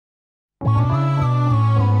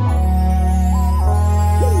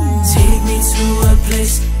to a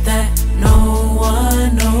place that no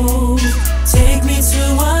one knows. Take me to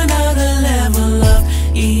another level of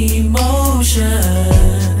emotion.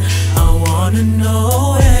 I wanna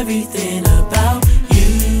know everything about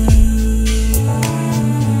you.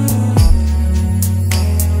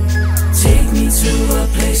 Take me to a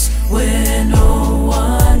place where no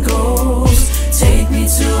one goes. Take me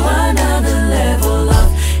to another level of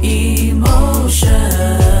emotion.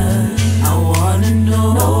 I wanna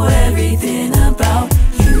know everything about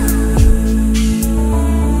you.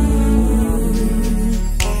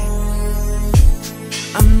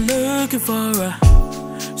 I'm looking for a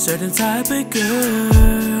certain type of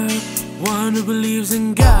girl, one who believes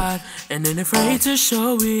in God and ain't afraid to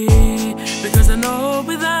show it. Because I know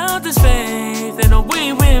without this faith ain't no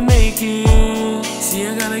way we'll make it. See, I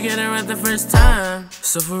gotta get her at the first time,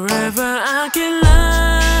 so forever I can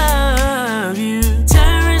love you.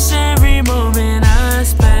 Cherish every moment I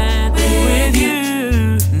spend with you.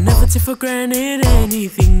 Never take for granted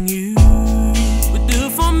anything you would do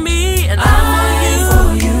for me and I for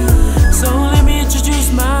you. So let me introduce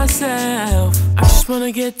myself. I just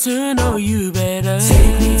wanna get to know you better.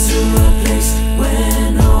 Take me to a place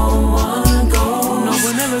where no one goes. No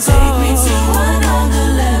one ever goes. Take me to another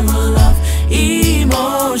level of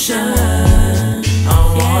emotion. I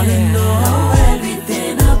wanna know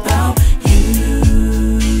everything about you.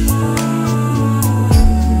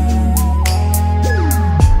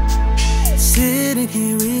 Sitting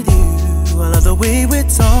here with you, I love the way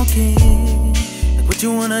we're talking. Like what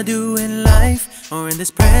you wanna do in life or in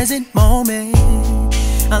this present moment.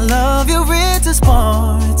 I love your winter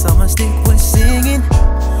parts, I must think we're singing.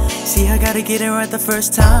 See, I gotta get it right the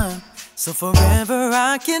first time, so forever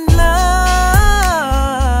I can love.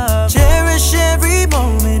 Cherish every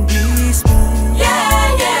moment we spend.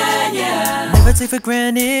 Yeah, yeah, yeah. Never take for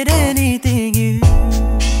granted anything you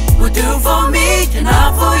would do for me and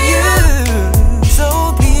not for you.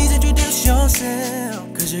 So please introduce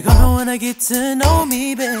yourself, 'cause you're gonna wanna get to know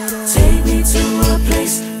me better. Take me to a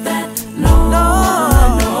place that